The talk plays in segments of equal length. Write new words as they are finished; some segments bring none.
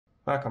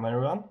Welcome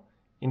everyone.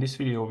 In this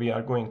video we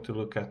are going to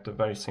look at a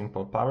very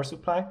simple power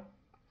supply.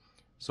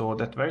 So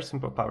that very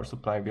simple power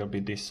supply will be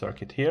this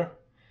circuit here.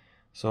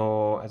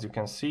 So as you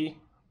can see,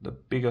 the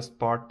biggest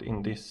part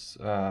in this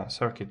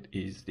circuit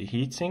is the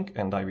heatsink,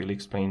 and I will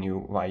explain you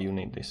why you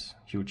need this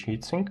huge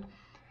heatsink.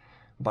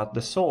 But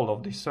the soul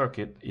of this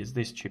circuit is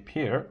this chip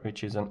here,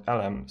 which is an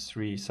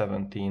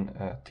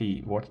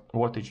LM317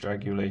 voltage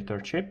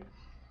regulator chip.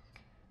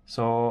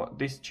 So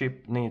this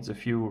chip needs a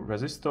few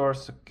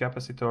resistors,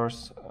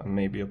 capacitors,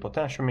 maybe a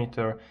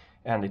potentiometer,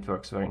 and it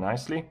works very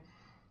nicely.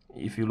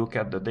 If you look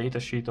at the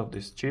datasheet of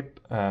this chip,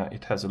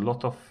 it has a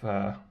lot of,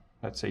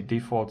 let's say,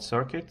 default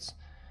circuits,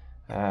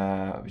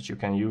 which you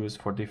can use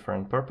for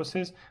different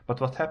purposes. But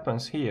what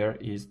happens here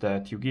is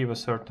that you give a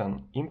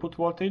certain input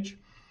voltage,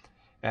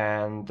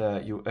 and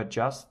you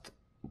adjust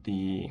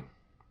the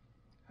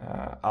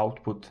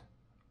output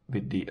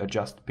with the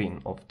adjust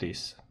pin of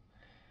this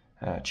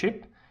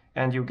chip,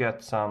 and you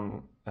get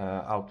some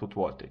output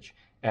voltage.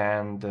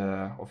 And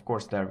of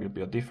course there will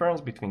be a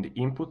difference between the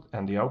input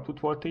and the output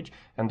voltage,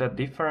 and that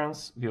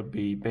difference will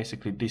be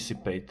basically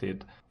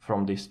dissipated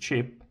from this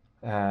chip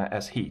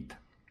as heat.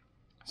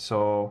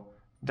 So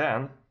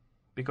then,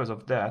 because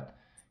of that,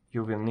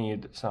 you will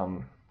need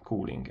some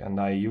cooling, and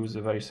I use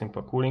a very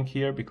simple cooling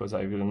here because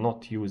I will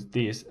not use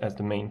this as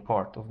the main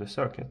part of the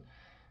circuit.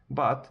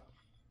 But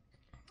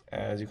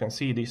as you can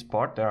see, this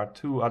part, there are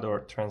two other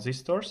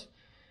transistors.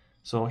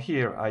 So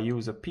here I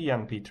use a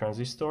PNP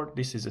transistor.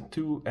 This is a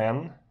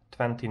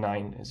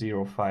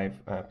 2N2905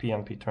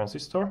 PNP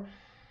transistor,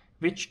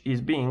 which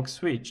is being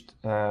switched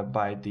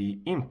by the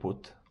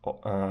input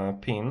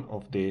pin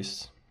of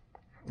this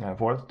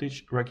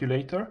voltage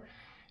regulator.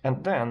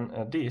 And then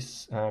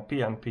this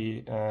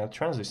PNP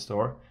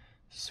transistor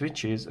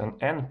switches an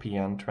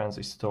NPN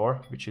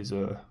transistor, which is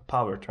a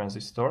power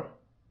transistor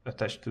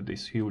attached to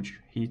this huge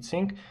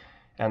heatsink.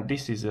 And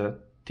this is a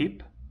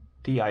TIP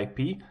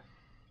 35C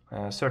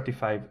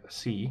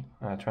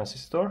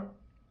transistor.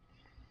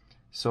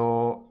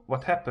 So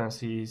what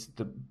happens is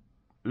the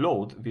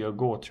load will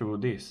go through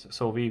this.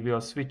 So we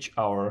will switch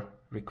our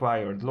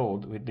required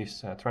load with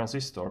this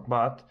transistor.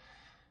 But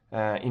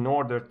in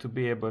order to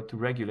be able to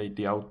regulate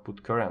the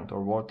output current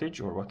or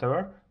voltage or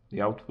whatever,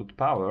 the output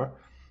power,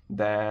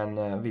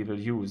 then we will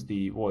use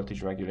the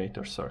voltage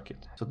regulator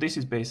circuit. So this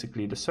is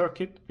basically the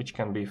circuit which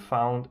can be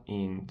found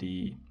in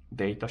the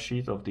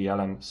datasheet of the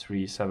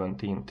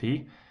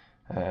LM317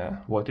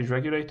 voltage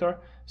regulator.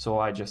 So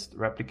I just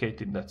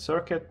replicated that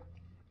circuit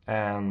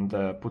and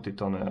put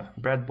it on a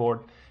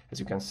breadboard. As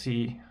you can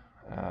see,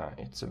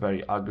 it's a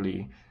very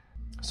ugly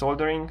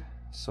soldering.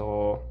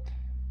 So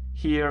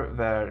here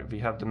where we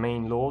have the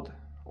main load,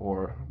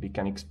 or we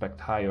can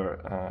expect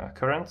higher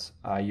currents,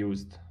 I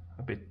used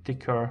a bit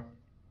thicker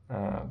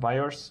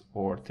wires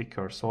or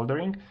thicker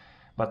soldering.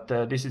 But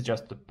this is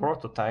just a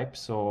prototype,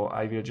 so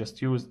I will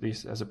just use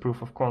this as a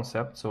proof of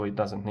concept, so it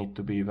doesn't need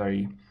to be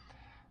very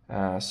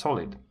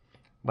solid.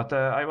 But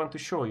I want to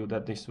show you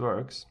that this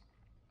works.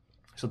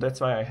 So that's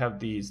why I have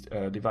these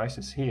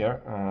devices here,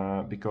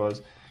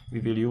 because we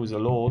will use a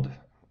load,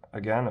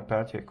 again a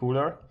Peltier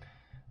cooler,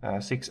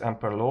 6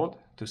 ampere load,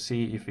 to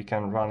see if we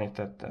can run it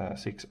at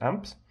 6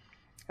 amps.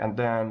 And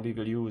then we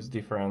will use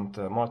different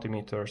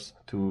multimeters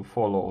to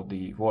follow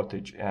the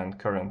voltage and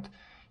current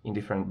in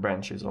different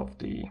branches of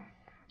the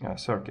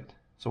circuit.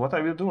 So what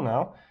I will do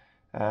now,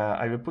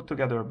 I will put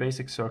together a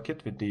basic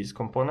circuit with these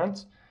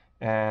components,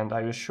 and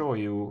I will show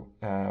you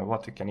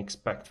what we can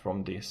expect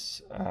from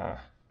this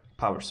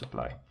power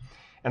supply.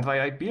 And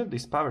why I built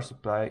this power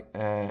supply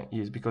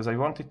is because I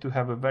wanted to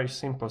have a very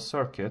simple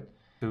circuit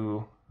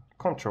to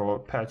control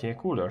Peltier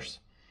coolers.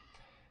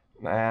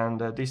 And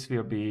this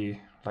will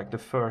be like the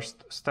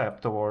first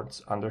step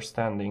towards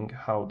understanding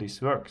how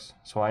this works.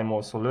 So I'm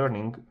also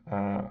learning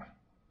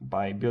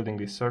by building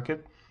this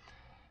circuit,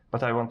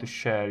 but I want to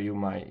share you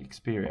my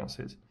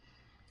experiences.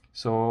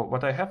 So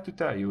what I have to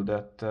tell you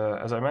that,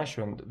 as I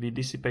mentioned, we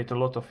dissipate a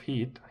lot of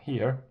heat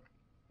here,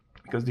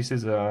 because this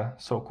is a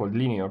so-called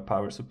linear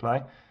power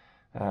supply,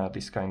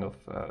 this kind of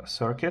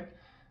circuit.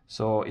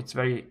 So it's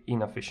very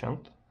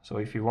inefficient. So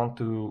if you want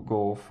to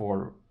go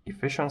for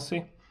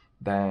efficiency,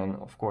 then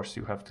of course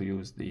you have to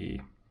use the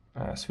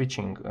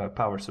switching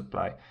power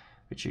supply,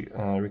 which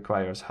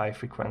requires high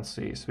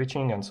frequency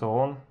switching and so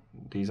on.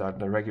 These are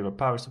the regular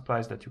power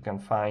supplies that you can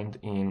find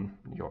in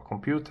your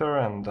computer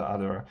and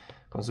other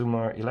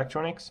consumer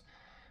electronics,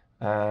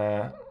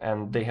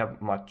 and they have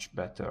much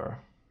better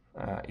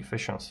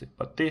efficiency.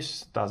 But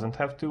this doesn't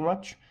have too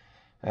much.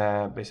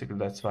 Basically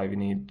that's why we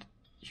need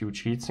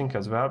huge heatsink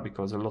as well,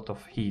 because a lot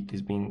of heat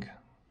is being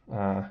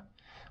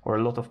or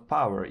a lot of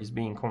power is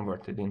being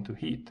converted into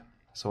heat.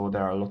 So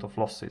there are a lot of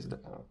losses.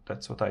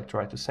 That's what I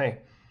try to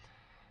say.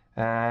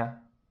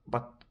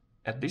 But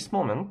at this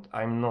moment,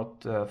 I'm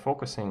not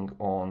focusing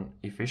on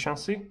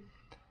efficiency,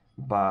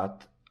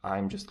 but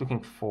I'm just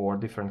looking for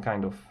different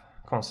kind of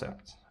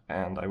concepts,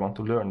 and I want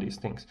to learn these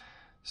things.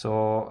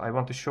 So I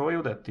want to show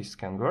you that this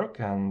can work,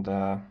 and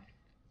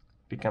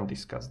we can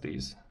discuss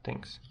these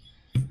things.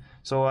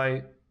 So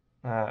I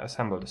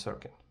assemble the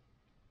circuit.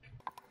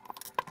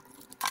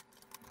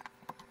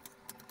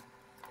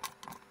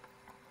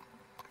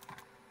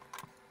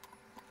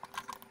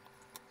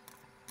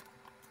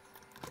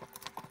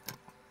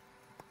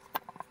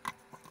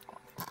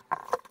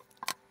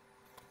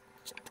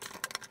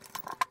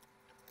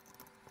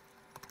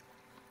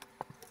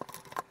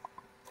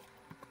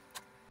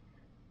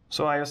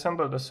 So I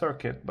assembled the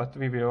circuit, but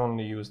we will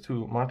only use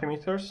two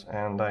multimeters,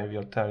 and I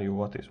will tell you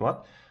what is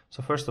what.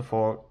 So first of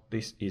all,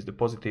 this is the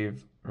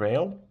positive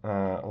rail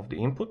of the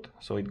input,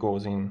 so it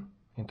goes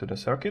into the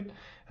circuit.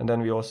 And then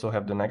we also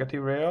have the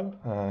negative rail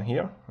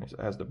here,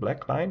 as the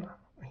black line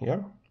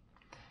here.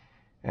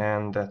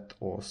 And that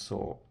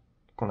also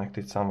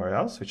connected somewhere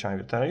else, which I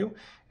will tell you.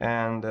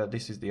 And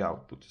this is the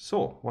output.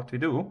 So what we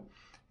do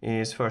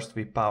is first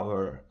we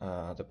power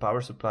the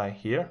power supply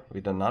here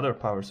with another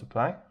power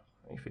supply,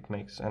 if it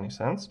makes any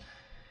sense.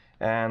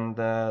 And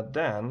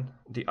then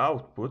the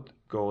output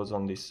goes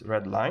on this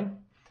red line,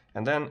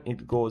 and then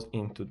it goes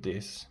into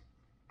this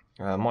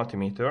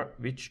multimeter,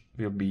 which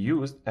will be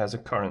used as a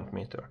current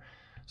meter.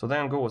 So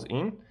then goes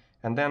in,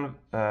 and then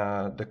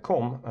the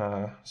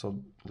so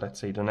let's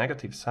say the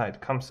negative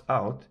side comes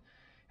out,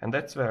 and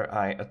that's where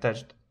I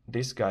attached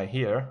this guy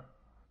here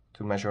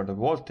to measure the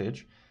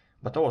voltage,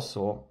 but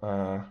also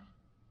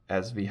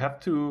as we have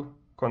to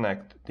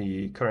connect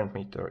the current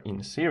meter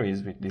in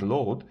series with the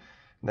load,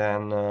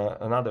 then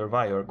another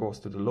wire goes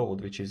to the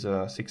load, which is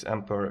a 6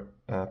 ampere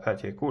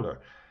Peltier cooler.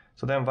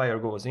 So then wire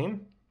goes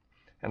in,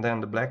 and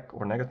then the black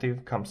or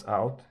negative comes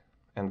out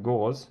and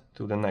goes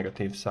to the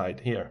negative side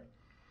here,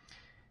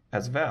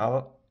 as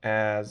well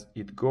as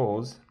it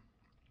goes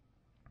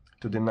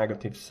to the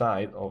negative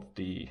side of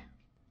the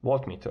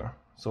voltmeter.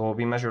 So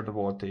we measure the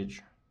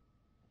voltage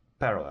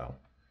parallel.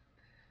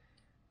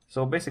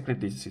 So basically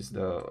this is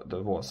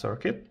the whole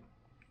circuit.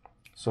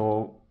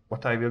 So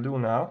what I will do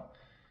now,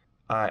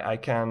 I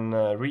can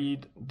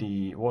read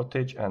the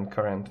voltage and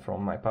current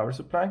from my power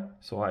supply.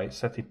 So I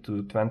set it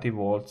to 20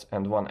 volts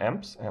and 1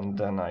 amps, and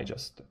then I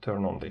just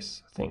turn on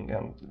this thing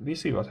and we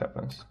see what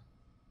happens.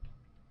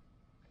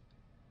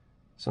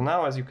 So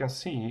now, as you can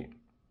see,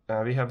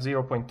 we have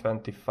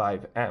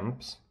 0.25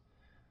 amps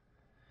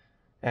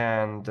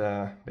and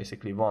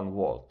basically 1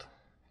 volt.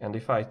 And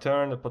if I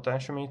turn the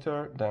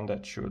potentiometer, then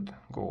that should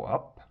go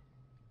up.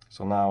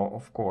 So now,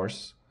 of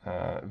course,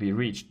 we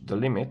reached the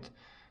limit.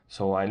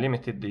 So I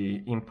limited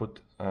the input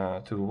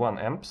to 1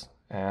 amps,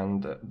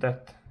 and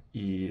that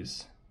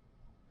is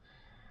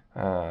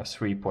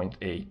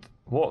 3.8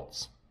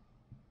 volts.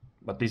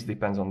 But this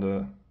depends on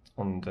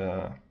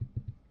the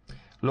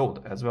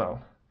load as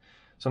well.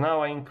 So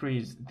now I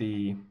increase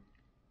the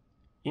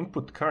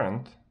input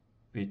current,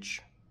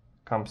 which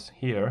comes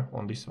here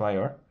on this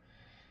wire.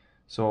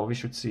 So we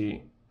should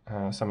see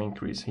some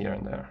increase here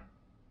and there.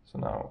 So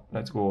now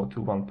let's go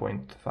to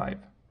 1.5.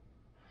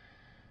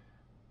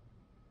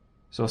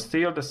 So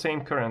still the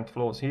same current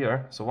flows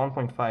here, so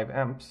 1.5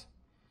 amps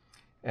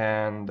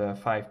and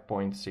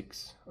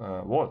 5.6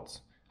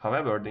 volts.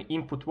 However, the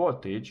input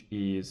voltage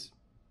is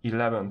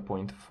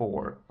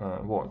 11.4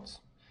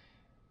 volts.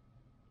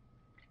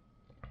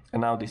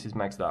 And now this is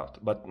maxed out.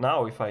 But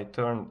now if I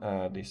turn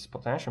this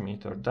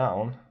potentiometer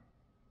down,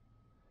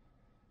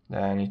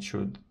 then it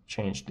should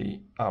change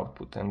the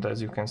output. And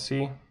as you can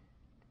see,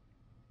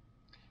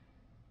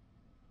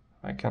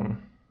 I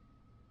can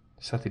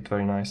set it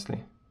very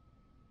nicely.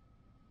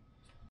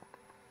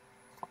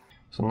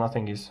 So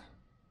nothing is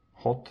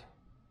hot.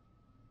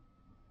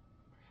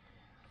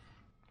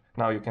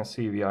 Now you can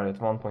see we are at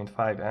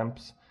 1.5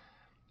 amps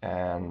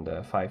and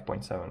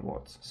 5.7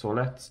 volts. So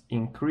let's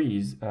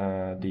increase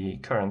the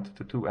current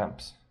to 2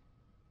 amps.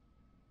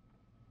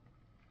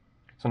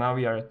 So now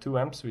we are at 2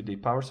 amps with the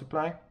power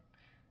supply,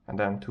 and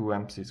then 2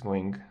 amps is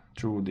going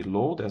through the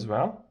load as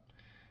well.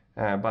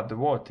 But the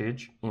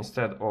voltage,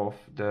 instead of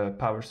the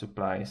power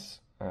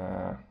supply's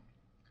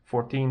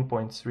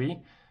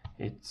 14.3,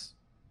 it's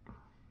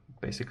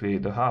basically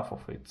the half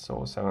of it,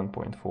 so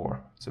 7.4.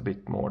 It's a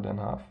bit more than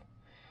half.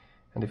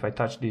 And if I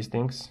touch these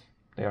things,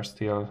 they are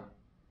still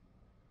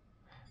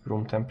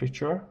room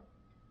temperature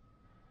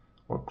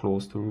or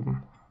close to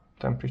room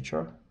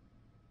temperature.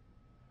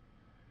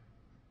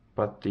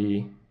 But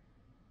the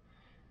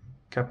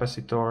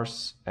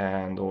capacitors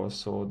and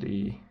also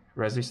the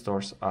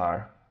resistors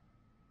are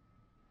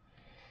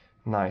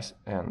nice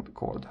and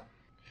cold.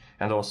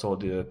 And also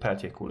the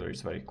Peltier cooler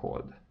is very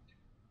cold.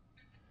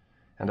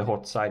 And the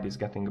hot side is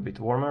getting a bit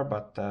warmer,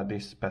 but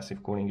this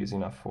passive cooling is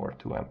enough for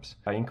 2 amps.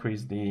 I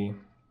increased the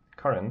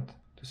current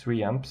to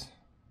 3 amps.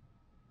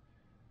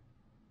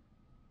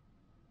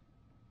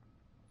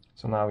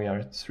 So now we are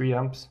at 3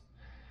 amps,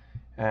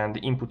 and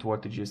the input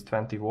voltage is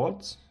 20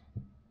 volts.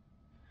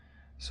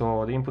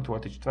 So the input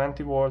voltage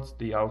 20 volts,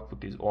 the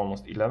output is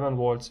almost 11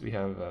 volts. We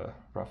have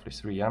roughly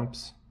 3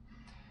 amps.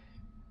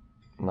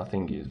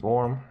 Nothing is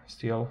warm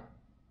still.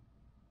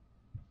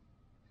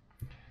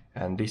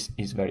 And this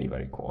is very,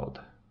 very cold.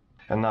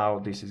 And now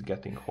this is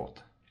getting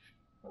hot.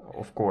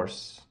 Of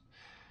course,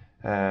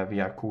 we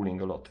are cooling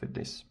a lot with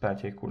this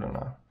Peltier cooler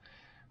now.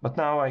 But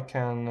now I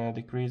can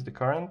decrease the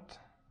current.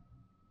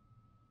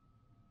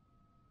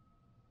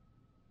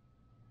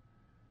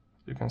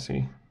 You can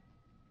see.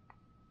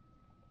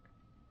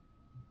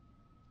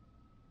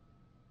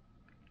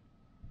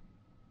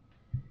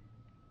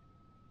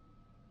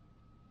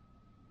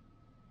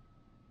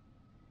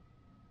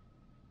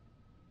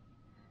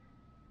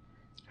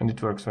 And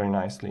it works very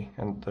nicely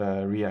and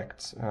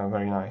reacts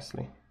very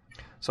nicely.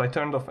 So I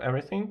turned off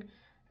everything,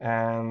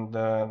 and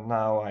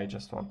now I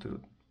just want to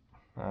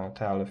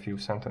tell a few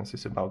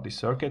sentences about this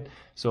circuit.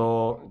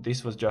 So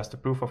this was just a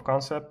proof of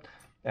concept,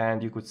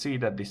 and you could see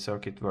that this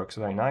circuit works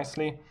very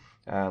nicely.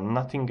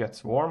 Nothing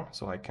gets warm,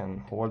 so I can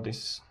hold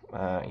this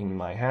in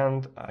my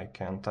hand. I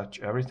can touch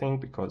everything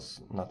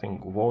because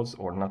nothing was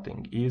or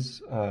nothing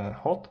is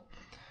hot.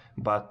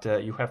 But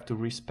you have to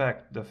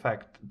respect the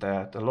fact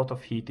that a lot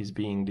of heat is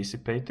being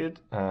dissipated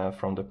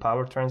from the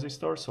power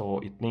transistor, so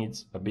it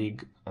needs a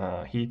big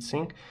heat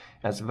sink,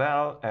 as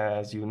well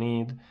as you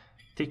need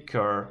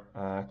thicker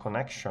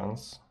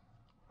connections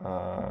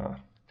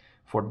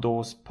for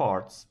those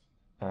parts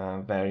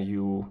where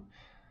you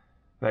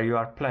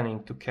are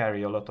planning to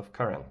carry a lot of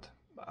current.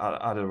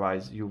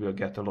 Otherwise you will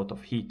get a lot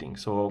of heating.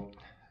 So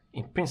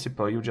in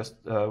principle you just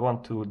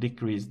want to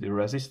decrease the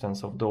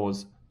resistance of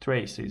those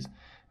traces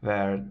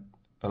where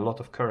a lot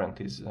of current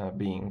is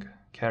being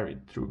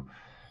carried through.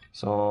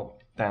 So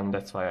then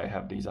that's why I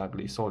have these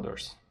ugly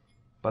solders.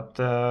 But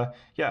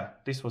yeah,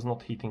 this was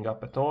not heating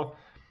up at all,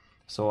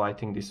 so I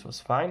think this was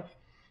fine,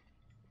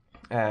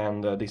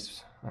 and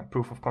this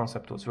proof of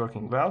concept was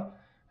working well.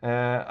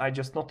 I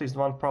just noticed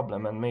one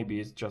problem, and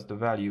maybe it's just the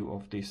value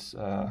of this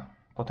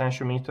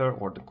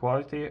potentiometer or the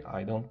quality,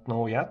 I don't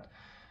know yet,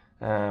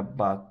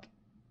 but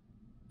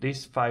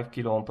this 5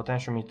 kilo ohm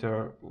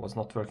potentiometer was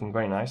not working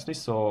very nicely,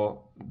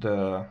 so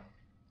the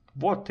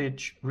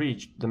voltage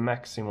reached the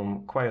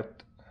maximum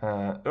quite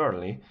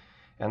early,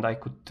 and I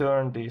could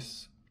turn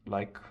this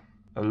like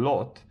a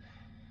lot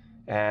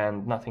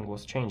and nothing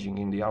was changing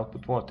in the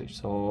output voltage.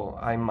 So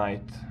I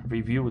might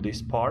review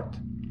this part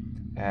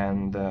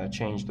and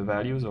change the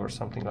values or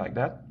something like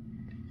that.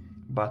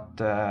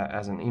 But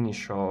as an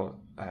initial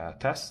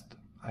test,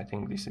 I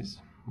think this is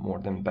more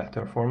than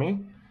better for me.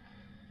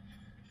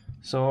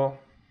 So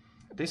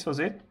this was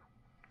it,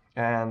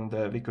 and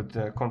we could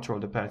control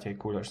the Peltier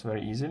coolers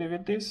very easily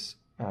with this.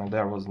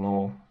 There was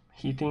no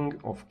heating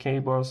of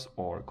cables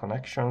or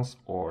connections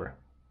or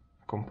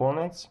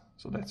components,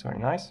 so that's very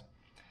nice.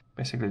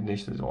 Basically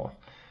this is all.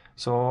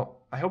 So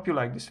I hope you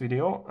like this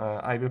video.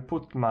 I will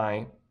put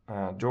my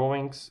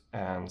drawings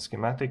and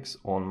schematics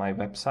on my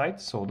website,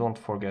 so don't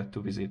forget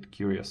to visit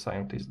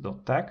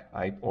curiousscientist.tech.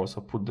 I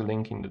also put the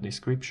link in the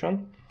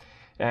description,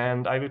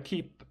 and I will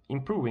keep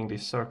improving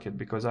this circuit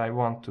because I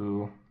want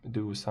to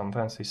do some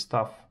fancy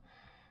stuff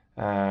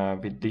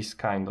with this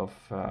kind of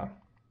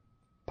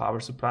power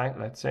supply,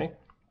 let's say,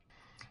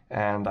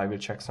 and I will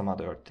check some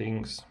other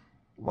things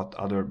what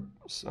others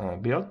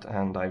built,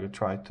 and I will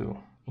try to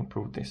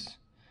improve this.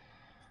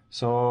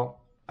 So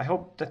I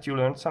hope that you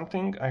learned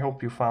something. I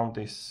hope you found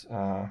this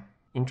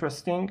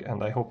interesting,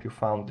 and I hope you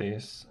found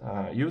this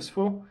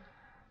useful.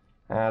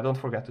 Don't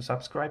forget to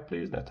subscribe,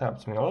 please. That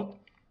helps me a lot.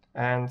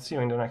 And see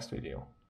you in the next video.